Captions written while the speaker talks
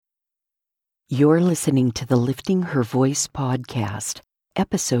You're listening to the Lifting Her Voice podcast,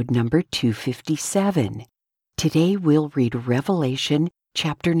 episode number 257. Today we'll read Revelation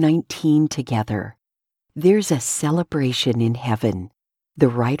chapter 19 together. There's a celebration in heaven. The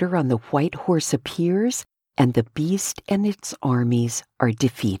rider on the white horse appears, and the beast and its armies are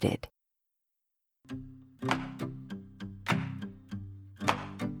defeated.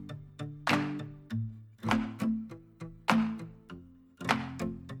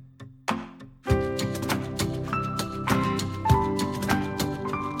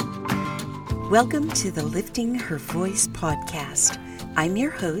 Welcome to the Lifting Her Voice podcast. I'm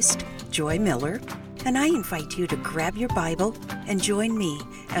your host, Joy Miller, and I invite you to grab your Bible and join me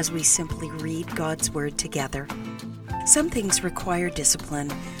as we simply read God's Word together. Some things require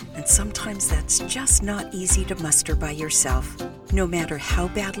discipline, and sometimes that's just not easy to muster by yourself, no matter how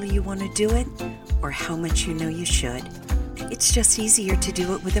badly you want to do it or how much you know you should. It's just easier to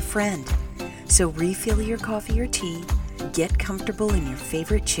do it with a friend. So refill your coffee or tea, get comfortable in your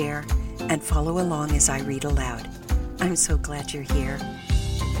favorite chair, and follow along as I read aloud. I'm so glad you're here.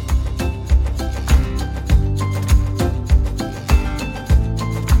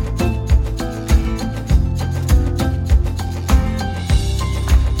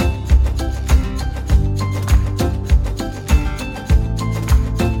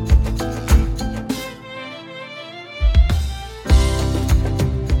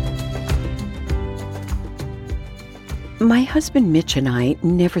 My husband Mitch and I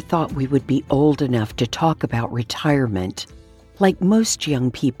never thought we would be old enough to talk about retirement. Like most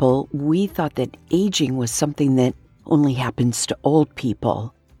young people, we thought that aging was something that only happens to old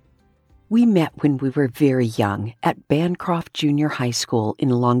people. We met when we were very young at Bancroft Junior High School in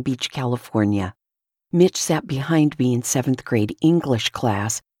Long Beach, California. Mitch sat behind me in 7th grade English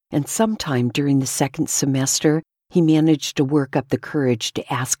class, and sometime during the second semester, he managed to work up the courage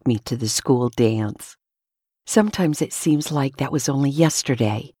to ask me to the school dance. Sometimes it seems like that was only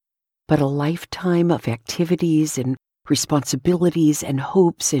yesterday, but a lifetime of activities and responsibilities and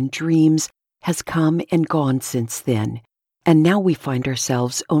hopes and dreams has come and gone since then, and now we find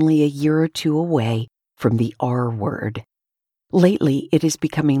ourselves only a year or two away from the R word. Lately, it is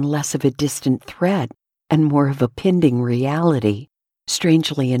becoming less of a distant threat and more of a pending reality.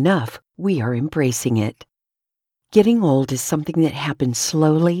 Strangely enough, we are embracing it. Getting old is something that happens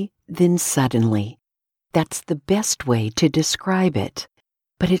slowly, then suddenly. That's the best way to describe it.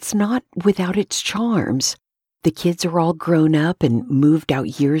 But it's not without its charms. The kids are all grown up and moved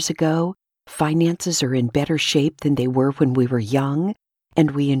out years ago. Finances are in better shape than they were when we were young,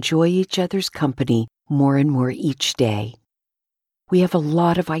 and we enjoy each other's company more and more each day. We have a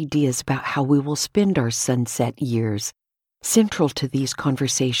lot of ideas about how we will spend our sunset years. Central to these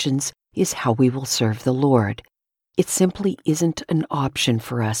conversations is how we will serve the Lord. It simply isn't an option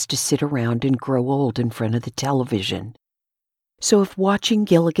for us to sit around and grow old in front of the television. So if watching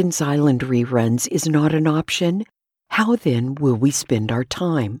Gilligan's Island reruns is not an option, how then will we spend our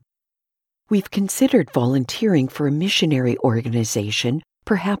time? We've considered volunteering for a missionary organization,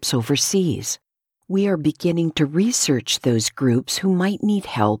 perhaps overseas. We are beginning to research those groups who might need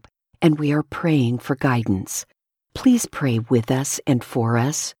help, and we are praying for guidance. Please pray with us and for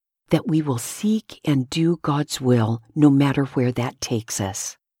us, that we will seek and do God's will no matter where that takes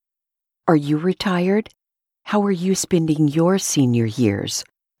us. Are you retired? How are you spending your senior years?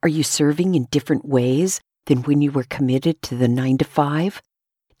 Are you serving in different ways than when you were committed to the 9-to-5?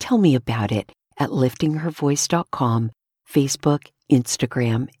 Tell me about it at liftinghervoice.com, Facebook,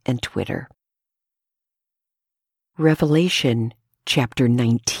 Instagram, and Twitter. Revelation chapter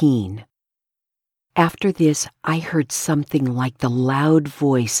 19. After this, I heard something like the loud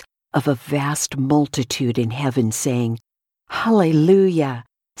voice of a vast multitude in heaven saying, Hallelujah!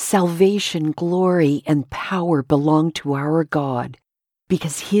 Salvation, glory, and power belong to our God,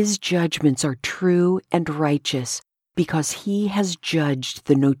 because His judgments are true and righteous, because He has judged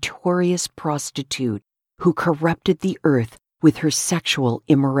the notorious prostitute who corrupted the earth with her sexual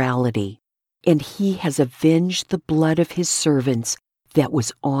immorality, and He has avenged the blood of His servants that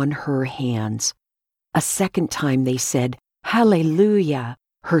was on her hands. A second time they said, Hallelujah!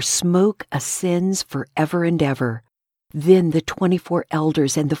 Her smoke ascends forever and ever. Then the 24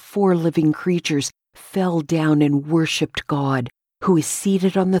 elders and the 4 living creatures fell down and worshipped God, who is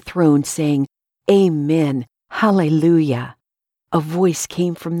seated on the throne, saying, Amen, Hallelujah. A voice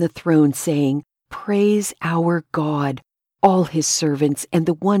came from the throne saying, Praise our God, all His servants and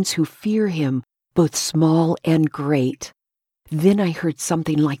the ones who fear Him, both small and great. Then I heard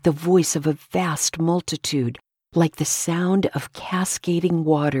something like the voice of a vast multitude, like the sound of cascading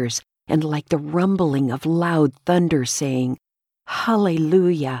waters, and like the rumbling of loud thunder, saying,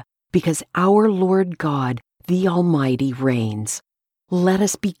 Hallelujah! because our Lord God, the Almighty, reigns. Let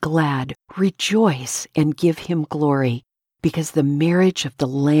us be glad, rejoice, and give him glory, because the marriage of the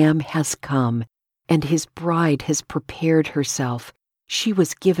Lamb has come, and his bride has prepared herself. She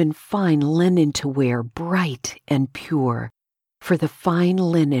was given fine linen to wear, bright and pure, for the fine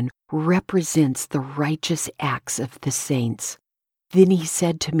linen represents the righteous acts of the saints. Then he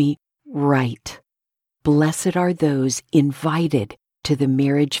said to me, "Write, blessed are those invited to the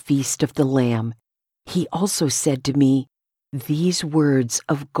marriage feast of the Lamb." He also said to me, "These words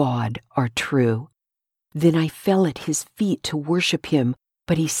of God are true." Then I fell at his feet to worship him,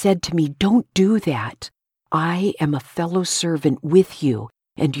 but he said to me, "Don't do that. I am a fellow servant with you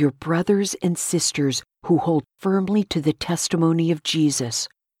and your brothers and sisters who hold firmly to the testimony of Jesus.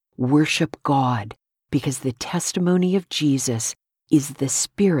 Worship God, because the testimony of Jesus is the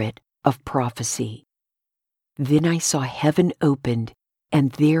spirit of prophecy." Then I saw heaven opened,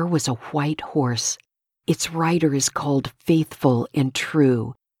 and there was a white horse. Its rider is called Faithful and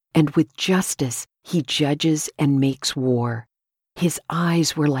True, and with justice he judges and makes war. His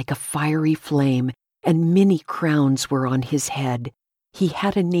eyes were like a fiery flame, and many crowns were on his head. He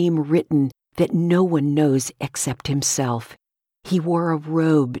had a name written that no one knows except himself. He wore a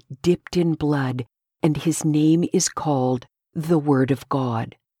robe dipped in blood, and his name is called the Word of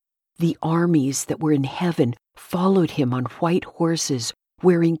God. The armies that were in heaven followed him on white horses,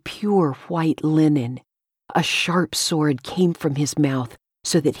 wearing pure white linen. A sharp sword came from his mouth,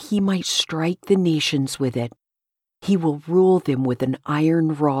 so that he might strike the nations with it. He will rule them with an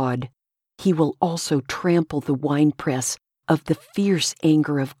iron rod. He will also trample the winepress of the fierce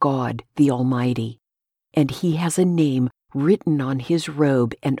anger of God, the Almighty. And he has a name written on his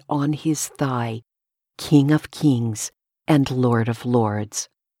robe and on his thigh, King of Kings and Lord of Lords.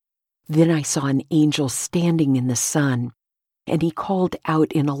 Then I saw an angel standing in the sun, and he called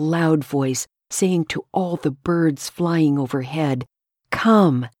out in a loud voice, saying to all the birds flying overhead,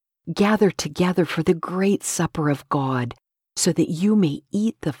 "Come, gather together for the great supper of God, so that you may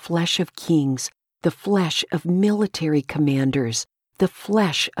eat the flesh of kings, the flesh of military commanders, the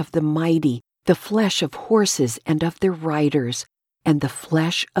flesh of the mighty, the flesh of horses and of their riders, and the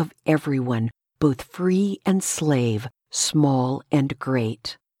flesh of everyone, both free and slave, small and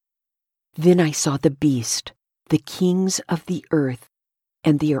great." Then I saw the beast, the kings of the earth,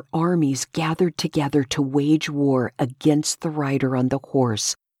 and their armies gathered together to wage war against the rider on the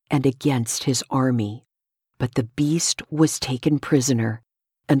horse and against his army. But the beast was taken prisoner,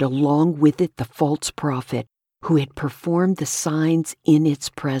 and along with it the false prophet, who had performed the signs in its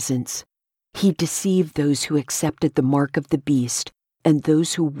presence. He deceived those who accepted the mark of the beast and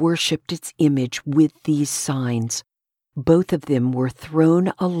those who worshipped its image with these signs. Both of them were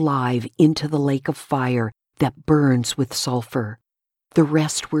thrown alive into the lake of fire that burns with sulfur. The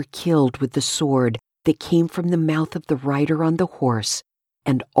rest were killed with the sword that came from the mouth of the rider on the horse,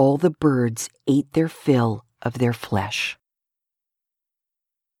 and all the birds ate their fill of their flesh.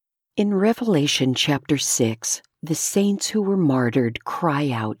 In Revelation chapter 6, the saints who were martyred cry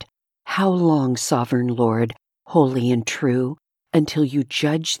out, "How long, sovereign Lord, holy and true, until you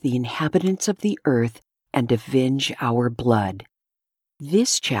judge the inhabitants of the earth and avenge our blood?"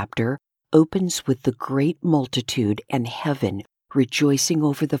 This chapter opens with the great multitude and heaven rejoicing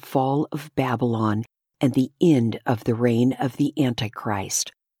over the fall of Babylon and the end of the reign of the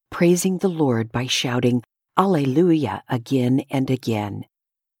Antichrist, praising the Lord by shouting, "Alleluia," again and again.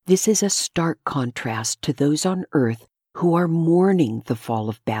 This is a stark contrast to those on earth who are mourning the fall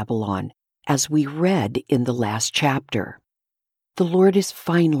of Babylon, as we read in the last chapter. The Lord is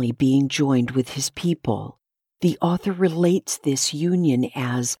finally being joined with his people. The author relates this union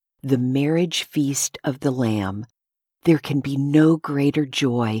as the marriage feast of the Lamb. There can be no greater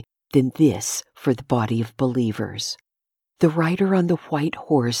joy than this for the body of believers. The rider on the white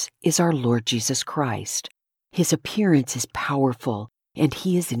horse is our Lord Jesus Christ. His appearance is powerful, and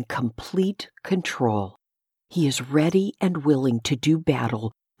he is in complete control. He is ready and willing to do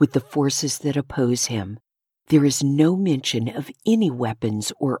battle with the forces that oppose him. There is no mention of any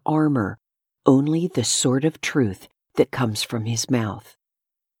weapons or armor, only the sword of truth that comes from his mouth.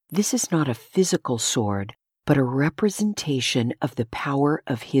 This is not a physical sword, but a representation of the power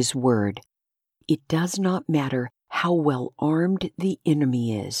of his word. It does not matter how well armed the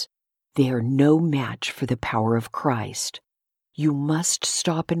enemy is. They are no match for the power of Christ. You must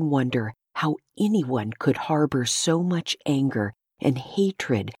stop and wonder how anyone could harbor so much anger and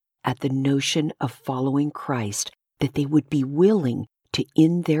hatred at the notion of following Christ that they would be willing to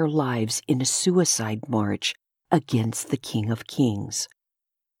end their lives in a suicide march against the King of Kings.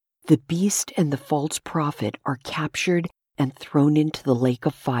 The beast and the false prophet are captured and thrown into the lake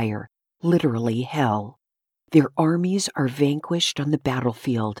of fire, literally hell. Their armies are vanquished on the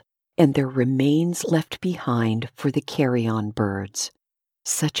battlefield, and their remains left behind for the carrion birds.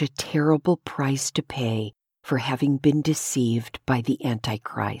 Such a terrible price to pay for having been deceived by the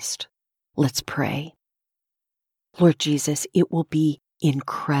Antichrist. Let's pray. Lord Jesus, it will be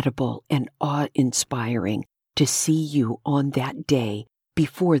incredible and awe-inspiring to see you on that day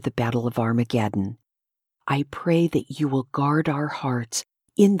before the Battle of Armageddon. I pray that you will guard our hearts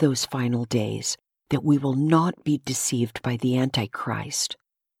in those final days, that we will not be deceived by the Antichrist.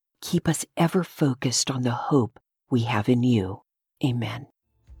 Keep us ever focused on the hope we have in you. Amen.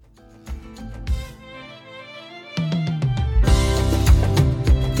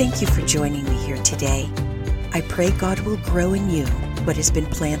 Thank you for joining me here today. I pray God will grow in you what has been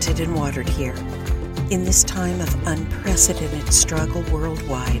planted and watered here. In this time of unprecedented struggle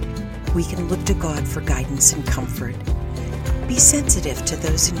worldwide, we can look to God for guidance and comfort. Be sensitive to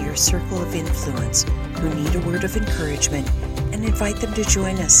those in your circle of influence who need a word of encouragement and invite them to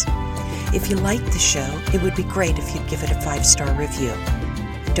join us. If you like the show, it would be great if you'd give it a 5-star review.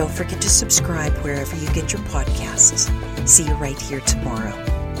 Don't forget to subscribe wherever you get your podcasts. See you right here tomorrow.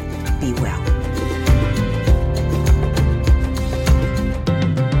 Be well.